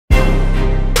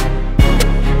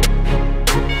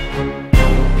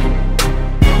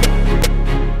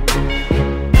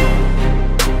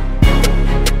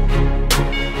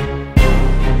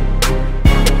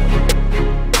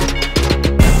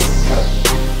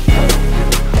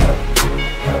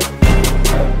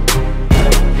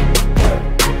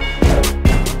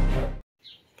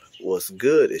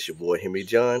good? It's your boy Hemi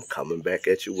John coming back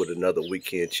at you with another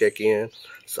weekend check-in.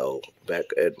 So back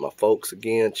at my folks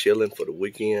again, chilling for the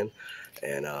weekend.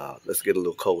 And let's get a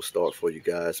little cold start for you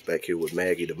guys. Back here with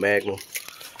Maggie the Magnum.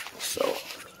 So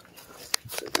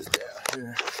set this down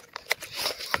here.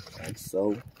 Like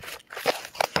so.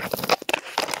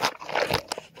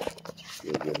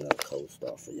 We'll get another cold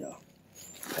start for y'all.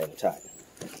 Hang tight.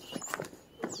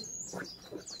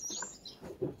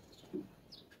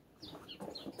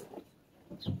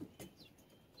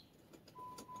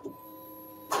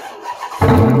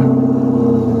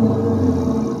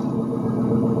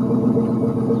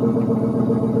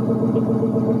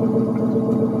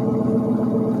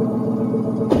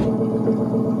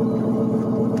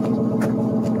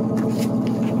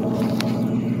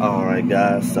 Alright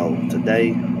guys, so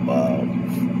today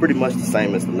pretty much the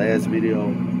same as the last video.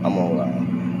 I'm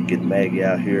gonna get Maggie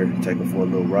out here, take her for a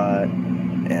little ride,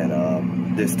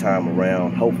 and this time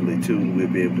around hopefully too we'll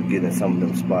be able to get in some of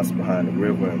them spots behind the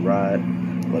river and ride.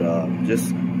 But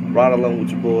just ride along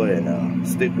with your boy and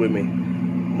stick with me.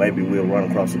 Maybe we'll run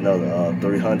across another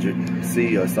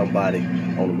 300C or somebody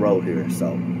on the road here.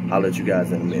 So I'll let you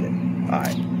guys in a minute.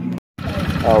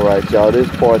 Alright y'all, this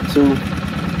is part 2.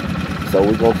 So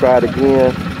we're gonna try it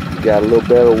again. We got a little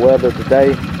better weather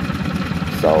today,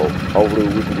 so hopefully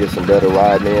we can get some better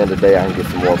riding in today. I can get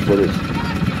some more footage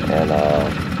and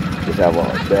just have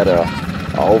a better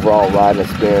overall riding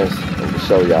experience to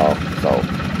show y'all. So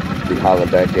be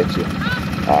hollering back at you.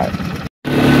 Alright.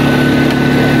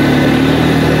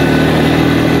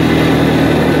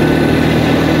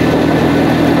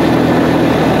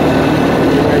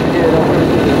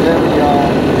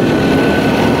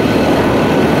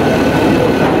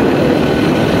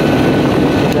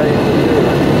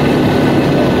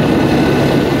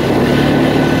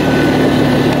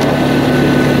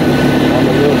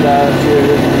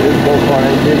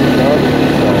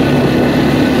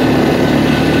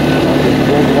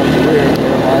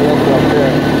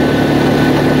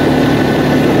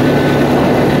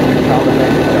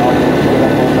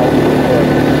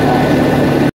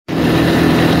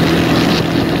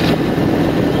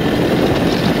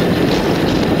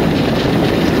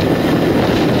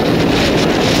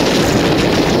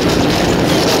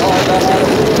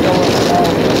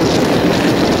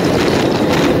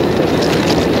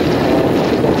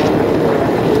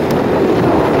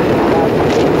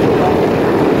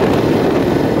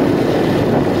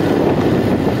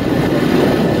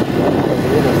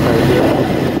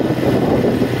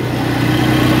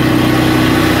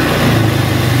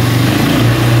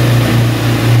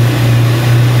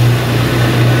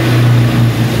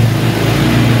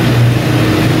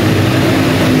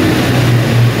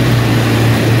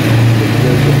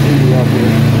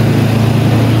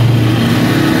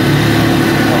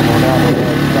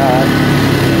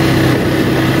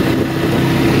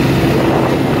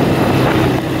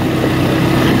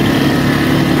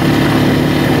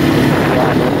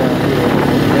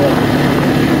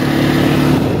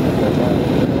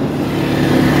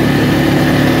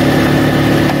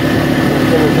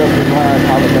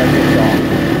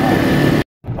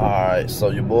 So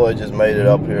your boy just made it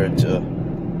up here to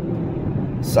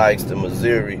Sykeston,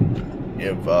 Missouri.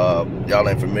 If y'all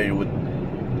ain't familiar with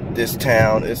this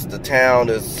town, it's the town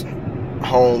that's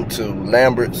home to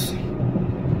Lambert's,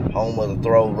 home of the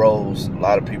throw rolls. A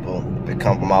lot of people that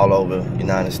come from all over the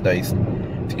United States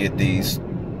to get these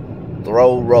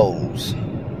throw rolls.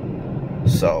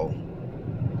 So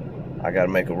I gotta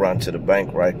make a run to the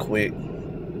bank right quick,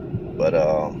 but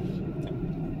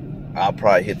I'll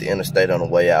probably hit the interstate on the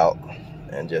way out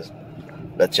and just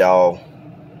let y'all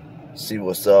see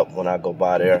what's up when I go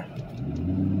by there.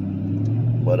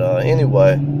 But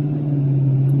anyway,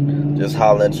 just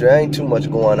hollering. There ain't too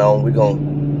much going on. We're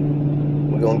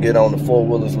gonna get on the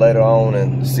four-wheelers later on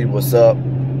and see what's up.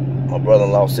 My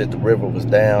brother-in-law said the river was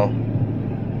down.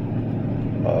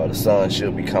 The sun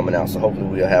should be coming out, so hopefully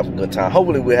we'll have a good time.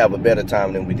 Hopefully we'll have a better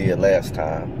time than we did last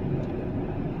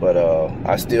time. But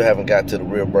I still haven't got to the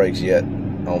rear brakes yet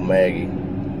on Maggie.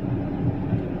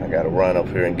 I gotta run up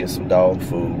here and get some dog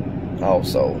food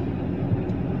also,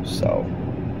 so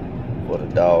for the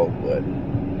dog. But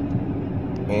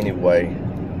anyway,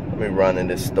 let me run in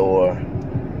this store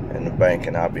and the bank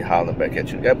and I'll be hollering back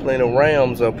at you. Got plenty of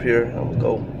Rams up here.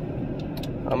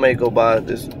 I may go by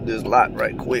this lot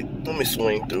right quick. Let me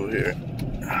swing through here.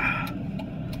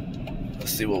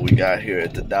 Let's see what we got here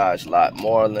at the Dodge lot.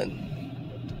 Marlin.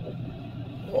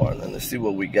 Let's see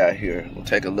what we got here. We'll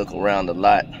take a look around the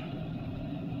lot.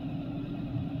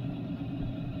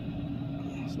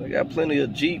 So I got plenty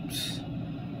of Jeeps.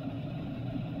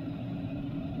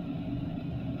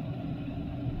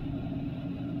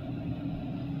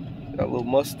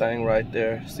 little Mustang right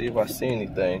there. See if I see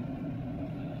anything.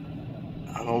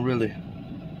 I don't really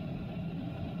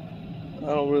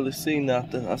see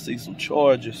nothing. I see some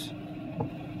Chargers.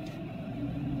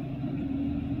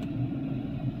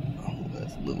 Oh,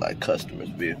 that look like customers'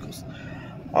 vehicles.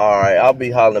 All right, I'll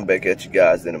be hollering back at you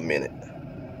guys in a minute.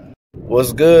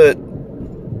 What's good?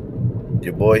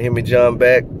 Your boy Hemi John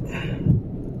back.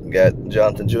 Got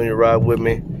Jonathan Jr. ride with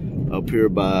me up here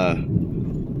by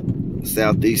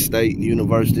Southeast State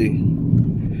University.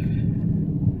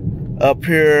 Up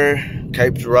here,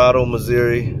 Cape Girardeau,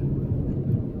 Missouri.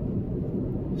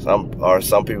 Some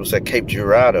people say Cape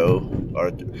Girardeau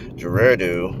or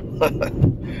Girardeau.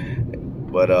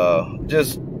 But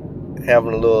just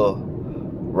having a little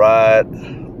ride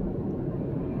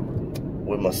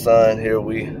with my son here.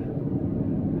 We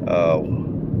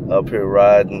up here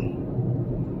riding,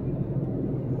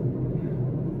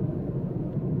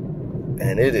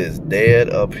 and it is dead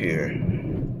up here.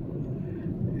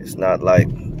 It's not like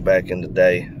back in the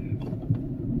day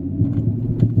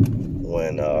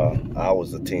when I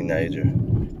was a teenager.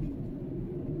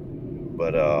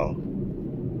 But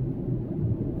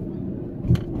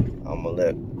I'm gonna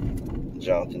let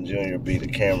Jonathan Jr. be the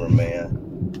cameraman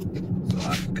so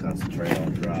I can concentrate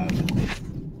on driving.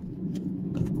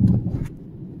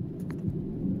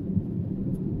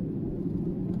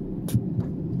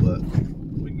 But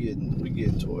we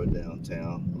getting toward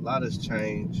downtown. A lot has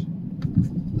changed.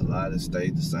 A lot has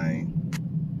stayed the same.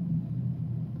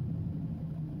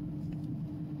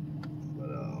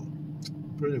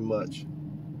 But pretty much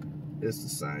it's the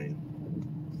same.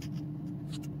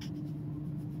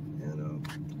 And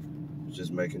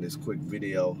just making this quick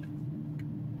video,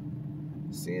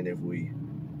 seeing if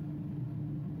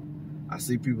I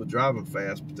see people driving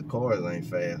fast, but the cars ain't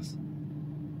fast.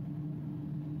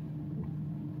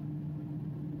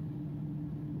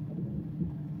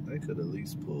 They could at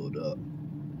least pulled up.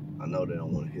 I know they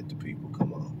don't want to hit the people.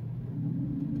 Come on.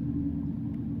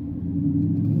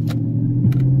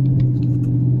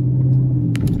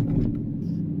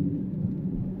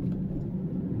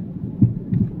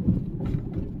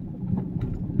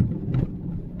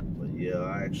 But yeah,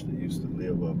 I actually used to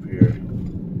live up here,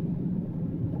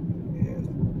 and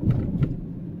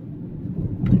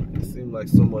it seemed like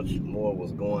so much more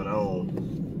was going on.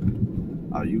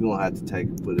 Oh, you gonna have to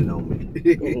put it on me.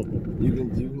 You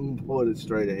can point it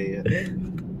straight ahead.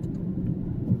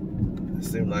 It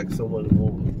seemed like so much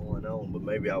more was going on, but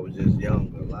maybe I was just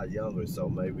younger, a lot younger, so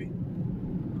maybe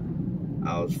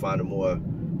I was finding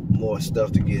more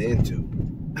stuff to get into.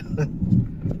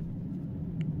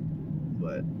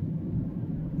 But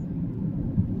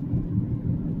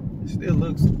it still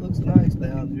looks nice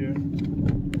down here.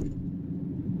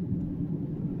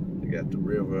 We got the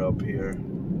river up here.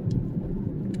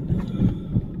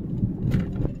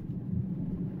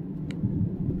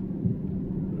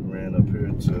 Up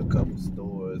here to a couple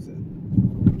stores, and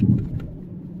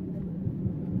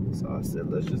so I said,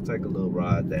 let's just take a little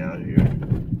ride down here.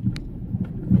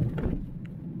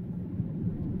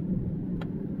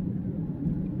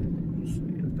 Let's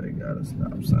see if they got a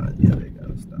stop sign. Yeah, they got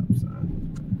a stop sign.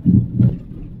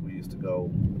 We used to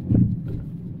go,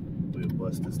 we'll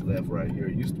bust this left right here.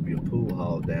 It used to be a pool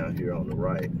hall down here on the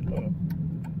right.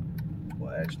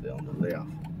 Well, actually on the left.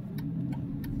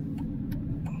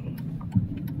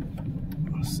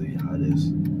 See how this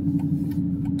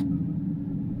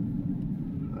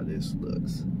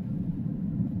looks.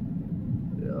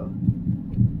 Yeah,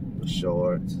 the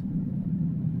shorts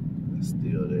are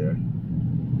still there.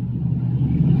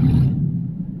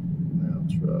 Now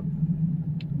truck.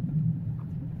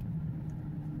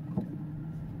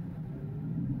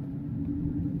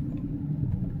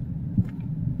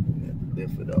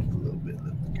 Lift it up a little bit.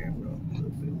 Lift the camera up a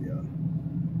little bit, y'all.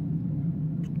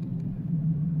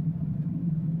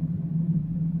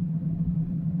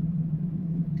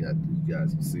 You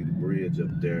guys can see the bridge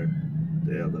up there,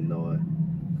 the Illinois.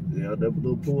 Yeah, that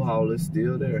little pool hall is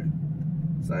still there.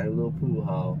 Same little pool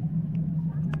hall.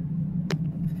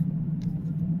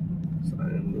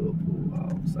 Same little pool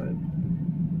hall. Same.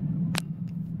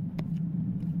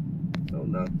 No,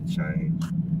 nothing changed.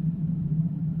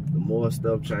 The more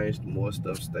stuff changed, the more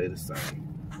stuff stayed the same.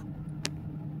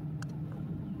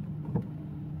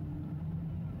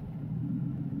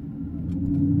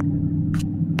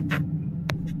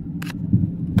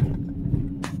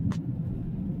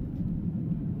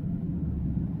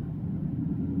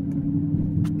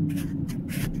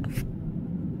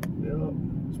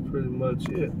 Pretty much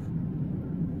it.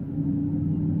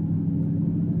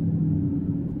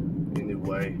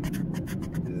 Anyway,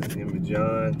 this is Hemi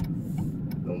John.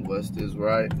 Gonna bust this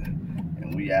right,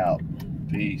 and we out.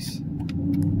 Peace.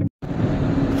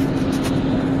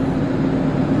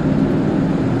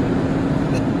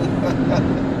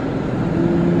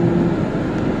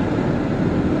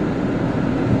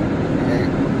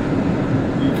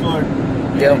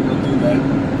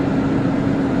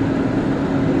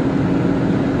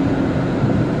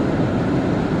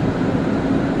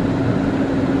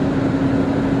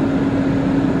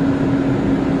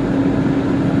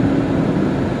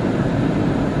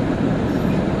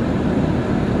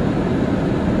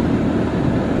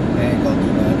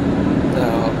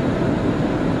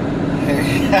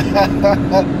 He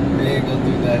ain't gonna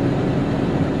do that.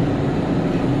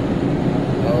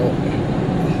 Oh.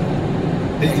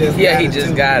 He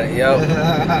just got it, yo.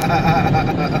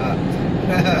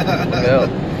 Yep.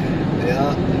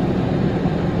 Yeah.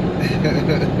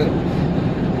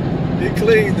 He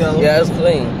clean though. Yeah, it's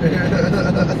clean.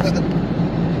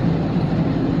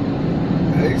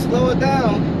 Hey, slow it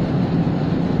down.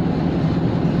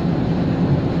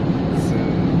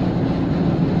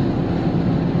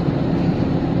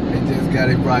 Got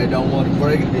it right, don't want to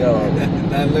break it. Yo.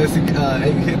 Not unless he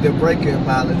ain't hit the braking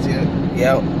mileage yet.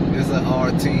 Yep. It's an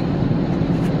RT.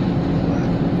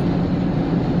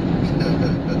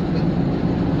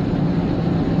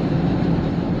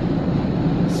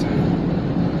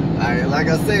 Alright, like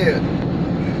I said,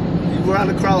 you run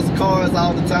across cars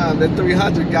all the time. That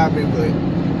 300 got me, but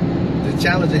the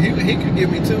Challenger, he could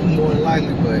give me 2 more than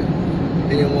likely, but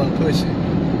he didn't want to push it.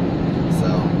 So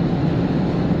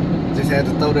just had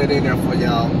to throw that in there for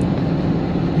y'all.